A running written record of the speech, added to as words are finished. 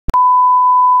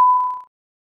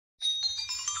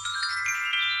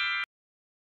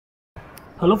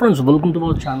Hello friends, welcome to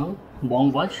our channel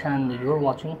BongVoyage and you are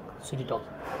watching CityTalks.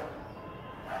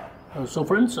 So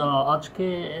friends, আজকে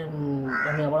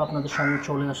আমি আবার আপনাদের সামনে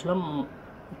চলে আসলাম।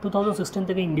 2016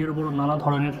 থেকে ইন্ডিয়ার উপর নানা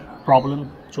ধরনের প্রবলেম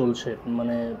চলছে,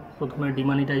 মানে প্রথমে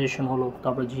ডিমনিটাইজেশন হলো,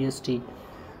 তারপরে GST,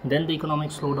 then the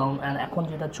economic slowdown, and এখন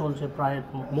যেটা চলছে প্রায়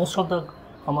মোস্ট অফ দ্য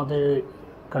আমাদের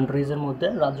কান্ট্রিজের মধ্যে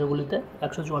রাজ্যগুলিতে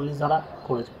 144 ধারা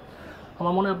করেছে।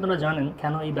 আমার মনে হয় আপনারা জানেন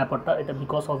কেন এই ব্যাপারটা, এটা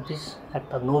বিকজ অফ দিস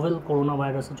একটা নোভেল করোনা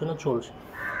ভাইরাসের জন্য চলছে।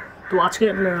 তো আজকে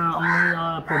আমি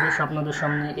প্রবেশ আপনাদের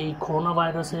সামনে এই করোনা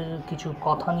ভাইরাসের কিছু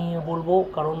কথা নিয়ে বলবো,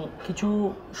 কারণ কিছু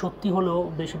সত্যি হলেও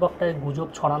বেশিরভাগটাই গুজব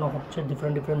ছড়ানো হচ্ছে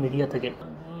ডিফারেন্ট মিডিয়া থেকে।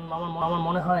 আমার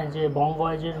মনে হয় যে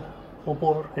বংভয়েজের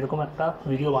ওপর এরকম একটা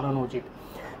ভিডিও বানানো উচিত।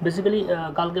 বেসিক্যালি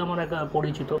কালকে আমার এক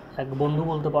পরিচিত এক বন্ধু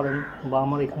বলতে পারেন, বা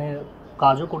আমার এখানে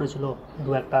কাজও করেছিল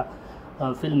দু একটা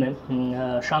ফিল্মে,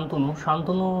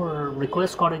 শান্তনু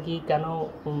রিকোয়েস্ট করে কি কেন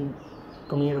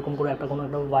তুমি এরকম করে কোনো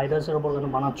একটা ভাইরাসের ওপর কেন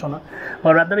বানাচ্ছ না, বা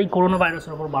রাদার এই করোনা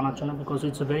ভাইরাসের ওপর বানাচ্ছ না, because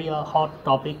it's a very hot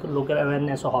topic, লোকের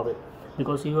অ্যাওয়ারনেসও হবে,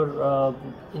 because your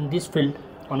in this field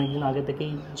অনেকদিন আগে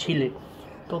থেকেই ছিলে,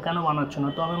 তো কেন বানাচ্ছ না।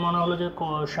 তো আমি মনে হলো যে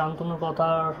শান্তনুর কথা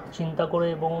চিন্তা করে,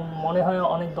 এবং মনে হয়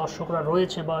অনেক দর্শকরা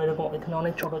রয়েছে বা এরকম এখানে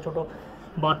অনেক ছোট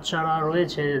বাচ্চারা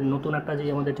রয়েছে, নতুন একটা যে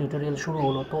আমাদের টিউটোরিয়াল শুরু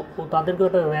হলো, তো তাদেরকেও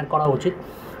এটা অ্যাওয়্যার করা উচিত।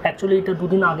 অ্যাকচুয়ালি এটা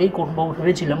দুদিন আগেই করবো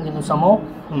ভেবেছিলাম, কিন্তু সামহাও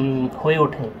হয়ে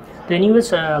ওঠেনি। তো এনিওয়েজ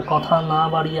কথা না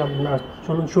বাড়িয়ে আমরা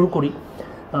চলুন শুরু করি।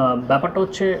 ব্যাপারটা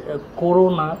হচ্ছে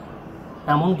করোনা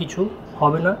এমন কিছু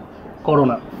হবে না,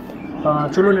 করোনা।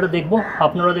 চলুন এটা দেখবো।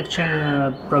 আপনারা দেখছেন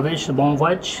প্রবেশ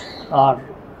বংভয়েজ, আর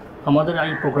আমাদের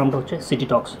এই প্রোগ্রামটা হচ্ছে সিটি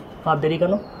টক্স। আর দেরি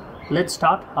কেন, লেটস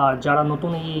স্টার্ট। আর যারা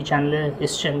নতুন এই চ্যানেলে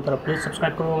এসছেন তারা প্লিজ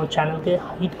সাবস্ক্রাইব করুন আমার চ্যানেলকে,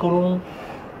 হিট করুন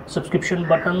সাবস্ক্রিপশন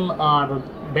বাটন, আর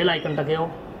বেল আইকনটাকেও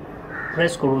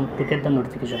প্রেস করুন টু গেট দ্য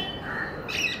নোটিফিকেশন।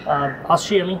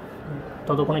 আসছি আমি,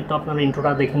 ততক্ষণ একটু আপনারা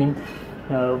ইন্ট্রোটা দেখে নিন।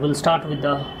 Will start with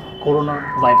the corona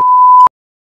virus.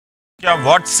 क्या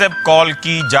व्हाट्सएप कॉल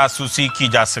की जासूसी की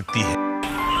जा सकती है?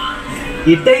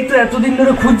 এটাই তো এতদিন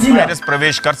ধরে খুঁজছিলাম। वायरस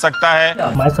प्रवेश कर सकता है।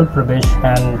 Myself PRABESH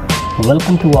and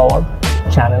welcome to our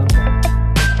channel.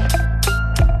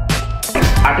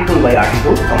 Article by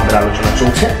article আমাদের আলোচনা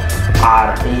চলছে, আর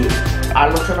এই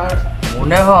আলোচনার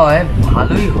মনে হয়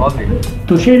ভালোই হবে।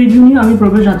 তো সেই রিভিউ নিয়ে আমি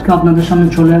প্রবেশ আজকে আপনাদের সামনে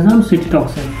চলে আসলাম সিটি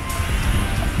টক্সে।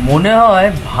 মনে হয়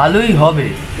ভালোই হবে,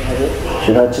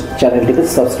 সেটা হচ্ছে চ্যানেলটিকে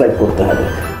সাবস্ক্রাইব করতে হবে।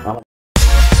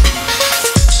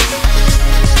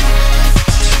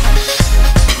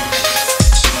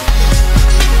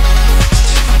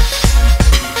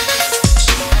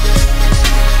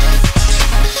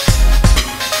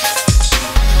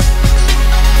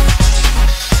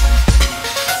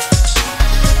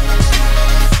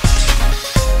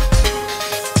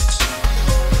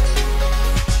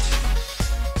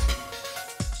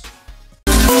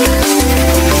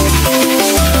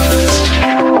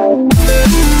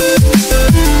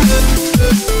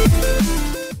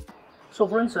 So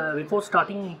friends, before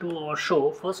starting into our show,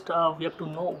 first we have to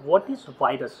know what is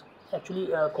virus. Actually,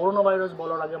 coronavirus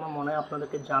বলার আগে আমার মনে হয়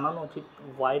আপনাদেরকে জানানো উচিত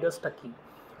ভাইরাসটা কি।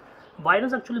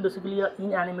 Virus actually basically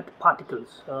inanimate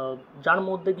particles, যার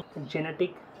মধ্যে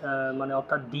জেনেটিক মানে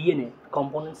অর্থাৎ ডিএনএ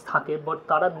কম্পোনেন্টস থাকে, বাট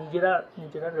তারা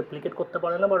নিজেরা রেপ্লিকেট করতে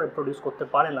পারে না বা রিপ্রোডিউস করতে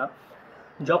পারে না।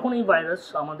 যখন এই ভাইরাস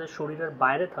আমাদের শরীরের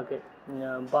বাইরে থাকে,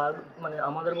 বা মানে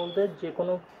আমাদের বলতে যে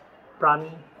কোনো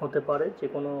প্রাণী হতে পারে, যে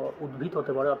কোনো উদ্ভিদ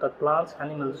হতে পারে, অর্থাৎ প্লান্টস,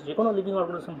 অ্যানিমেলস, যে কোনো লিভিং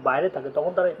অর্গানিজম বাইরে থাকে,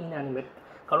 তখন তারা ইনঅ্যানিমেট,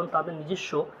 কারণ তাদের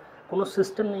নিজস্ব কোনো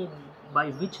সিস্টেম নেই by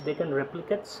which they can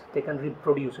রেপ্লিকেটস, they can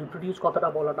reproduce কথাটা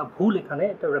বলাটা ভুল এখানে,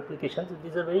 এটা রেপ্লিকেশন।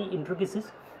 This are very ইন্ট্রিকেসিস।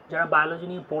 যারা বায়োলজি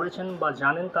নিয়ে পড়েছেন বা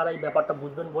জানেন তারা এই ব্যাপারটা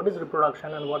বুঝবেন, what is reproduction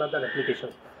and what are the replication.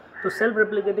 তো সেলফ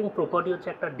রেপ্লিকেটিং প্রপার্টি হচ্ছে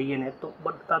একটা ডিএনএ, তো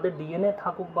বাট তাদের ডিএনএ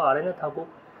থাকুক বা আরএনএ থাকুক,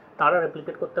 তারা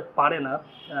রেপ্লিকেট করতে পারে না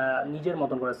নিজের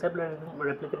মতন করে। সেলফ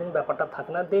রেপ্লিকেটিং ব্যাপারটা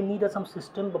থাকে না। দে নিড সাম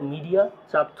সিস্টেম বা মিডিয়া,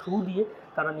 যার থ্রু দিয়ে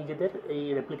তারা নিজেদের এই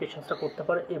রেপ্লিকেশনসটা করতে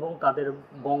পারে এবং তাদের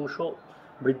বংশ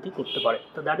বৃদ্ধি করতে পারে।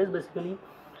 তো দ্যাট ইজ বেসিক্যালি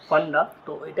ফান্ডা।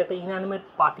 তো এটা একটা ইনঅ্যানিমেট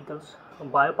পার্টিকেলস,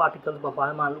 বায়ো পার্টিকেলস বা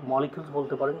বায়ো মলিকিউলস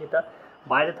বলতে পারেন, যেটা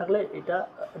বাইরে থাকলে এটা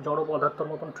জড় পদার্থের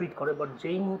মতন ট্রিট করে, বাট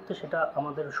যেই মুহূর্তে সেটা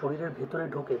আমাদের শরীরের ভেতরে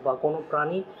ঢোকে বা কোনো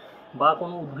প্রাণী বা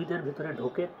কোনো উদ্ভিদের ভিতরে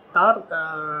ঢোকে, তার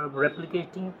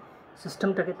রেপ্লিকেটিং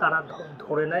সিস্টেমটাকে তারা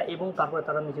ধরে নেয় এবং তারপরে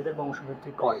তারা নিজেদের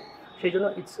বংশবৃদ্ধি করে। সেই জন্য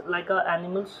it's like a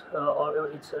animals, or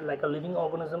it's like a living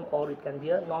organism, or it can be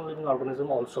a non living organism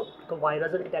also. তো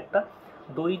ভাইরাসের এটা একটা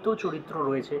দ্বৈত চরিত্র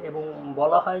রয়েছে, এবং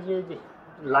বলা হয় যে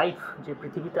লাইফ যে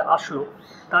পৃথিবীতে আসলো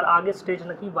তার আগের স্টেজ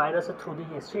নাকি ভাইরাসের থ্রু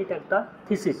দিয়ে এসছে, এটা একটা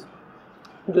থিসিস,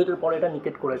 যেটার পরে এটা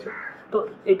নিকেট করেছে। তো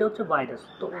এটা হচ্ছে ভাইরাস।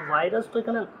 তো ভাইরাস তো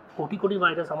এখানে কোটি কোটি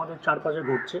ভাইরাস আমাদের চারপাশে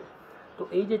ঘুরছে। তো তো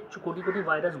এই যে কোটি কোটি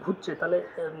ভাইরাস ঘুরছে, তাহলে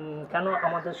কেন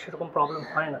আমাদের সেরকম প্রবলেম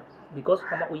হয় না? Because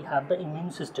we have the immune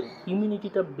system,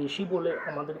 ইমিউনিটিটা বেশি বলে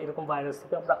আমাদের এরকম ভাইরাস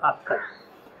থেকে আমরা আটকাই।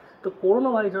 তো করোনা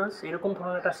ভাইরাস এরকম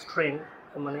ধরনের একটা স্ট্রেন,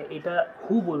 মানে এটা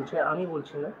হু বলছে, আমি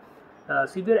বলছি না।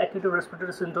 সিভিয়ার অ্যাকিউট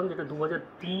রেসপিরেটরি সিনড্রোম, যেটা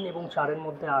 2003 এবং 4-এর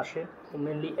মধ্যে আসে,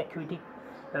 মেনলি অ্যাকিউটিক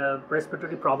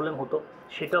রেসপিরেটরি প্রবলেম হতো,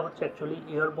 সেটা হচ্ছে actually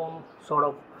airborne sort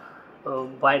of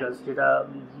virus, যেটা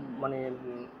মানে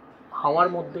হাওয়ার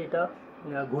মধ্যে এটা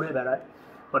ঘুরে বেড়ায়।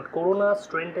 But corona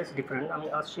স্ট্রেনটা is different. আমি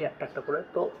আসছি একটা একটা করে।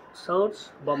 তো সার্স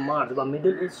বা মার্স বা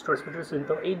মিডল ইস্ট রেসপিরেটরি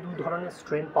সিনড্রোম, এই দু ধরনের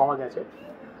স্ট্রেন পাওয়া গেছে।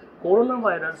 করোনা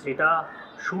ভাইরাস যেটা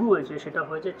শুরু হয়েছে সেটা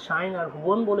হয়েছে চায়নার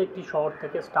হুয়ান বলে একটি শহর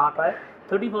থেকে স্টার্ট হয়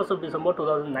 31 ডিসেম্বর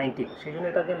 2019। সেই জন্য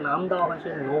এটাকে নাম দেওয়া হয়েছে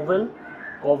নোভেল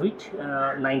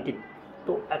কোভিড-19।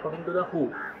 তো অ্যাকর্ডিং টু দ্য হু।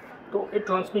 তো এর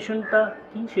ট্রান্সমিশনটা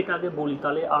কি সেটা আগে বলি,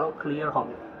 তাহলে আরও ক্লিয়ার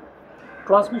হবে।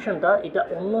 ট্রান্সমিশনটা এটা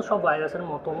অন্য সব ভাইরাসের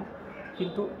মতন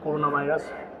কিন্তু করোনা ভাইরাস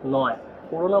নয়।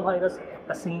 করোনা ভাইরাস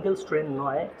একটা সিঙ্গেল স্ট্রেন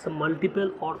নয়, it's multiple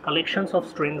or collections of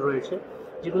strain রয়েছে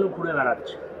যেগুলো ঘুরে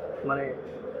বেড়াচ্ছে। মানে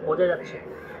বোঝা যাচ্ছে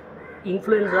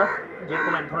ইনফ্লুয়েঞ্জা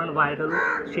যেরকম এক ধরনের ভাইরাল,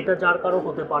 সেটা যার কারো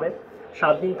হতে পারে,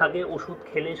 7 দিন থাকে, ওষুধ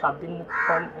খেলে 7 দিন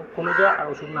কমে যায়, আর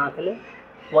ওষুধ না খেলে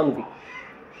 1 উইক।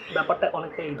 ব্যাপারটা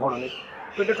অনেকটা এই ধরনের।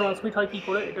 তো এটা ট্রান্সমিট হয় কী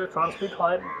করে? এটা ট্রান্সমিট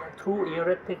হয় থ্রু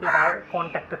এয়ারের থেকে হয়,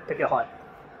 কন্ট্যাক্টের থেকে হয়।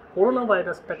 করোনা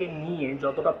ভাইরাসটাকে নিয়ে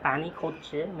যতটা প্যানিক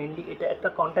হচ্ছে, মেনলি এটা একটা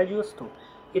কন্টাজিয়াস, তো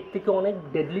এর থেকে অনেক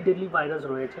ডেডলি ভাইরাস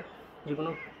রয়েছে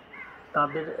যেগুলো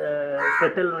তাদের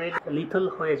ফেটাল রেট লিথল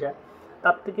হয়ে যায়।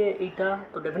 তার থেকে এইটা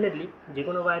তো ডেফিনেটলি যে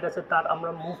কোনো ভাইরাসে তার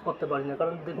আমরা মুভ করতে পারি না,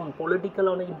 কারণ দেখুন পলিটিক্যাল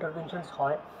অনেক ইন্টারভেনশনস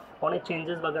হয়, অনেক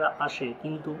চেঞ্জেস বাগেরা আসে,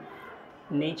 কিন্তু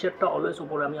নেচারটা অলওয়েজ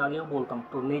উপরে। আমি আগেও বলতাম,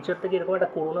 তো নেচার থেকে এরকম একটা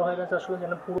করোনা ভাইরাস আসলে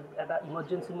যেন পুরো একটা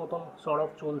ইমার্জেন্সির মতন সর্ট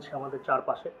অফ চলছে আমাদের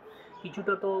চারপাশে।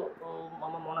 কিছুটা তো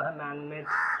আমার মনে হয় ম্যানমেড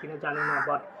কিনা জানি না,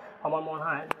 বাট আমার মনে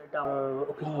হয় এটা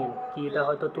ওপিনিয়ন কি এটা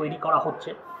হয়তো তৈরি করা হচ্ছে।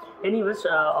 এনিওয়েজ,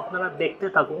 আপনারা দেখতে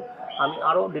থাকুন, আমি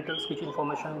আরও ডিটেলস কিছু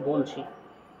ইনফরমেশান বলছি।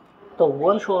 তো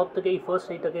ওয়ান শহর থেকে এই ফার্স্ট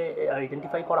এইটাকে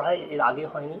আইডেন্টিফাই করা হয়, এর আগে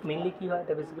হয়নি। মেনলি কী হয়,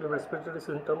 এটা বেসিক্যালি রেসপিরেটরি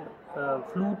সিমটম,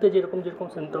 ফ্লুতে যেরকম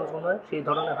সিমটমসগুলো হয় সেই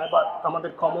ধরনের হয়, বা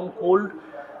আমাদের কমন কোল্ড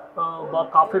বা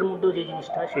কাফের মধ্যেও যে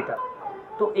জিনিসটা হয় সেটা।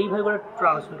 তো এইভাবে করে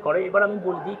ট্রান্সমিট করে। এবার আমি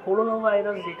বলে দিই, করোনা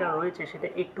ভাইরাস যেটা রয়েছে সেটা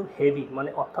একটু হেভি, মানে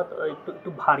অর্থাৎ একটু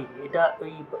ভারী। এটা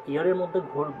ওই এয়ারের মধ্যে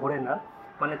ঘোরে না,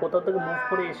 মানে কোথাও থেকে মুভ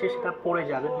করে এসে সেটা পড়ে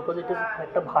যাবে, বিকজ এটা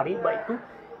একটা ভারী বা একটু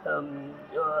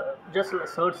জাস্ট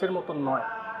সার্টসের মতন নয়,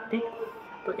 ঠিক?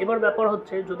 তো এবার ব্যাপার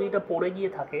হচ্ছে, যদি এটা পড়ে গিয়ে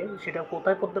থাকে, সেটা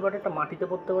কোথায় পড়তে পারে? এটা মাটিতে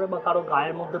পড়তে পারে, বা কারো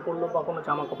গায়ের মধ্যে পড়লো, বা কোনো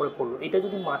জামা কাপড়ে পড়লো। এটা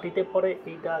যদি মাটিতে পড়ে,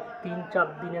 এইটা 3-4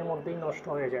 দিনের মধ্যেই নষ্ট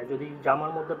হয়ে যায়। যদি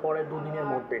জামার মধ্যে পড়ে 2 দিনের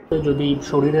মধ্যে। যদি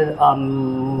শরীরের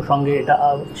সঙ্গে এটা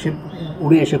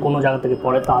উড়ে এসে কোনো জায়গা থেকে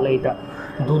পড়ে, তাহলে এটা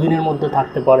 2 দিনের মধ্যে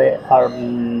থাকতে পারে, আর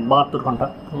 72 ঘন্টা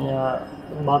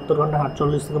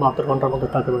 48 থেকে 72 ঘন্টার মধ্যে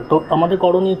থাকতে পারে। তো আমাদের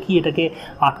করণীয় কি? এটাকে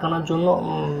আটকানোর জন্য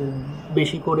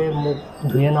বেশি করে মুখ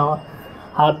ধুয়ে নেওয়া,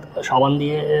 হাত সাবান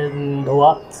দিয়ে ধোয়া,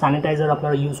 স্যানিটাইজার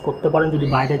আপনারা ইউজ করতে পারেন যদি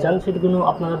বাইরে যান। সেগুলো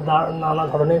আপনারা নানা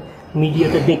ধরনের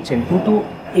মিডিয়াতে দেখছেন, কিন্তু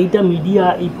এইটা মিডিয়া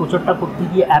এই প্রচারটা করতে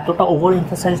গিয়ে এতটা ওভার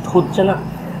এমফাসাইজড হচ্ছে না।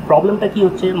 প্রবলেমটা কি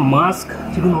হচ্ছে, মাস্ক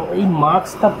যেগুলো, এই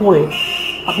মাস্কটা পরে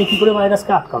আপনি কী করে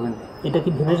ভাইরাসকে আটকাবেন? এটা কি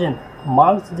ভেবেছেন?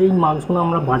 মাস্ক, যেই মাস্কগুলো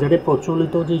আমরা বাজারে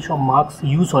প্রচলিত যেই সব মাস্ক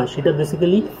ইউজ হয়, সেটা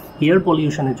বেসিক্যালি এয়ার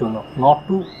পলিউশনের জন্য, নট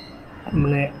টু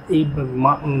মানে এই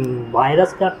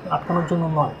ভাইরাসকে আটকানোর জন্য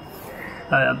নয়।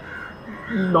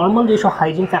 নর্মাল যেসব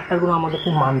হাইজিন ফ্যাক্টরগুলো আমাদেরকে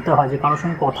মানতে হয়, যে কারোর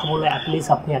সঙ্গে কথা বলে অ্যাটলিস্ট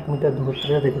আপনি 1 মিটার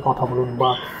দূরত্বে রেখে কথা বলুন, বা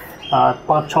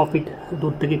 5-6 ফিট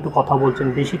দূর থেকে একটু কথা বলছেন,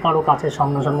 বেশি কারো কাছে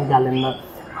সামনাসামনি গেলেন না।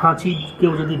 হাঁচি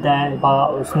কেউ যদি দেয় বা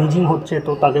স্নিজিং হচ্ছে,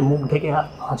 তো তাকে মুখ ঢেকে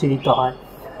হাঁচি দিতে হয়।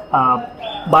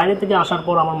 বাইরে থেকে আসার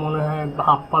পর আমার মনে হয়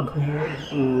হাত পা ধুয়ে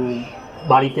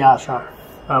বাড়িতে আসা,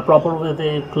 প্রপার ওয়েতে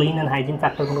ক্লিন অ্যান্ড হাইজিন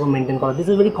ফ্যাক্টরগুলোকে মেনটেন করা, this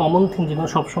is very common thing, যেগুলো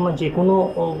সবসময় যে কোনো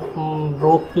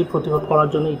রোগকে প্রতিরোধ করার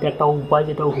জন্য এটা একটা উপায়,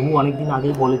 যেটা হু অনেক দিন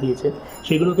আগেই বলে দিয়েছে,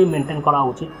 সেগুলোকে মেনটেন করা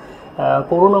উচিত।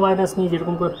 করোনা ভাইরাস নিয়ে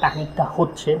যেরকম করে প্যানিকটা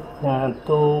হচ্ছে,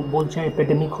 তো বলছে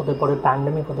এপিডেমিক হতে পারে,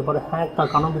 প্যান্ডেমিক হতে পারে। হ্যাঁ, তার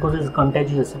কারণ বিকজ ইজ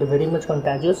কন্টাজিয়াস, এটা ভেরি মাচ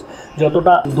কন্টাজিয়াস।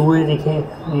 যতটা দূরে রেখে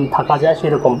থাকা যায়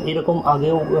এরকম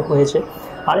আগেও হয়েছে।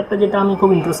 আরেকটা যেটা আমি খুব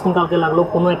ইন্টারেস্টিং কালকে লাগলো,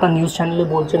 কোনো একটা নিউজ চ্যানেলে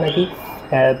বলছে নাকি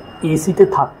এসিতে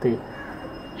থাকতে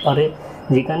পারে,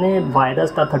 যেখানে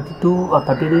ভাইরাসটা 32 আর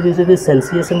 33 ডিগ্রি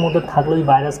সেলসিয়াসের মধ্যে থাকলে ওই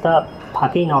ভাইরাসটা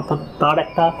থাকেই না, অর্থাৎ তার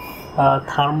একটা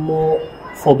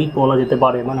থার্মোফোবিক বলা যেতে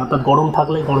পারে, মানে অর্থাৎ গরম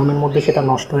থাকলে গরমের মধ্যে সেটা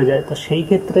নষ্ট হয়ে যায়। তো সেই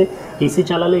ক্ষেত্রে এসি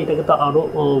চালালে এটাকে তো আরও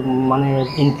মানে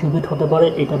ইনকিউবেট হতে পারে,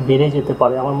 এটা বেড়ে যেতে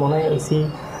পারে। আমার মনে হয়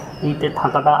এসিতে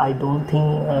থাকাটা I don't think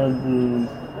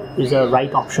is a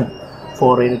right option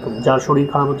for এরকম যার শরীর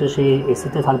খারাপ হচ্ছে সে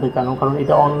এসিতে থাকবে কেন, কারণ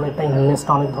এটা একটা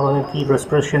ইলনেসটা অনেক ধরনের কি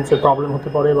রেসপিরেশনসের প্রবলেম হতে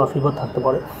পারে বা ফিভার থাকতে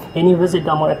পারে। এনিওয়েজ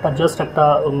এটা আমার একটা জাস্ট একটা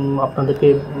আপনাদেরকে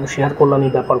শেয়ার করলাম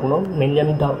এই ব্যাপারগুলো। মেনলি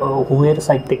আমি হুয়ের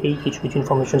সাইট থেকেই কিছু কিছু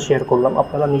ইনফরমেশন শেয়ার করলাম।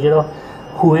 আপনারা নিজেরা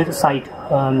হুয়ের সাইট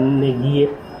গিয়ে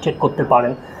চেক করতে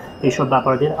পারেন এইসব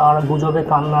ব্যাপারদের, আর গুজবে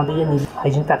কান না দিয়ে নিজে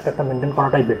হাইজিন ফ্যাক্টরটা মেনটেন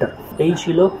করাটাই বেটার। এই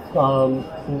ছিল,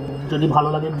 যদি ভালো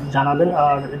লাগে জানাবেন।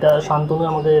 আর এটা শান্তনু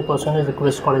আমাকে পার্সোনালি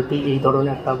রিকোয়েস্ট করে এই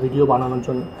ধরনের একটা ভিডিও বানানোর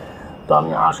জন্য। তো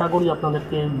আমি আশা করি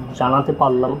আপনাদেরকে জানাতে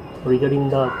পারলাম regarding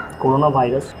the corona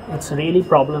virus. It's really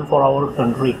problem for our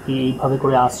country কি এইভাবে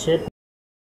করে আসছে।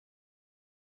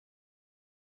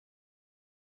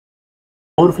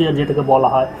 ফিয়ার যেটাকে বলা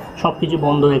হয়, সব কিছু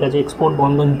বন্ধ হয়ে গেছে, এক্সপোর্ট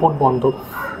বন্ধ, ইম্পোর্ট বন্ধ।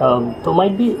 তো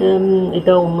মাইট বি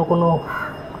এটা অন্য কোনো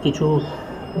কিছু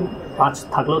আজ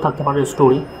থাকলেও থাকতে পারে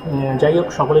স্টোরি। যাই হোক,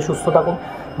 সকলে সুস্থ থাকুন,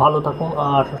 ভালো থাকুন,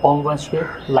 আর BongVoyageকে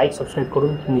লাইক সাবস্ক্রাইব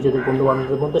করুন, নিজেদের বন্ধু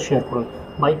বান্ধবদের মধ্যে শেয়ার করুন।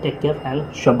 বাই, টেক কেয়ার অ্যান্ড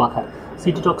শব্বা খায়।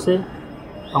 সিটি টক্সে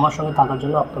আমার সঙ্গে থাকার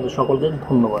জন্য আপনাদের সকলকে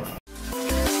ধন্যবাদ।